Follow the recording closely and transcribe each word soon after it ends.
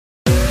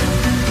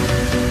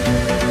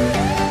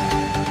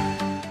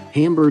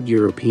Hamburg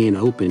European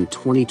Open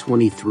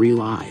 2023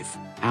 Live.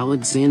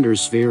 Alexander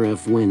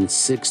Zverev wins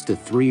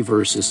 6-3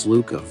 versus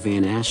Luca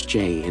Van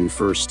Assche in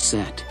first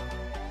set.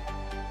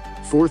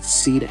 Fourth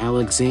seed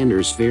Alexander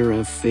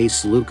Zverev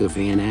faced Luca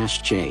Van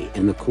Assche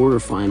in the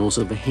quarterfinals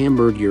of the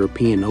Hamburg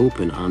European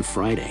Open on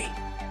Friday.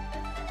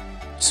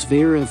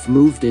 Zverev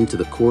moved into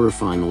the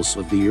quarterfinals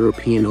of the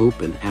European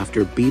Open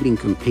after beating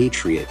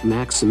compatriot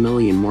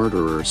Maximillian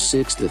Marterer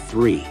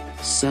 6-3,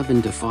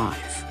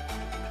 7-5.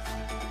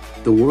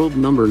 The world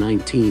number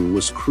 19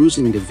 was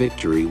cruising to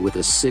victory with a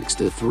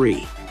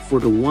 6-3,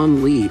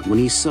 4-1 lead when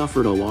he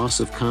suffered a loss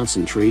of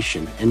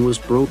concentration and was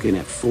broken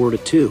at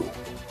 4-2.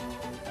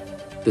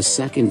 The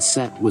second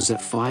set was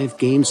at 5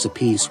 games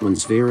apiece when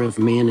Zverev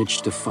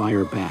managed to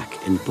fire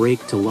back and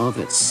break to love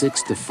at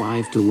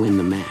 6-5 to win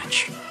the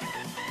match.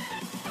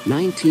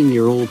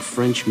 19-year-old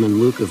Frenchman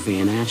Luca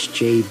Van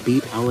Assche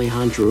beat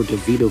Alejandro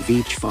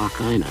Davidovich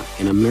Fokina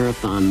in a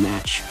marathon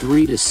match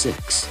 3-6,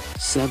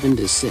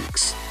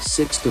 7-6,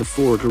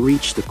 6-4 to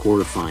reach the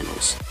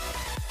quarterfinals.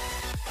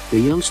 The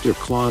youngster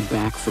clawed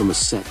back from a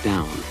set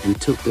down and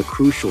took the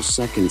crucial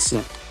second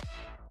set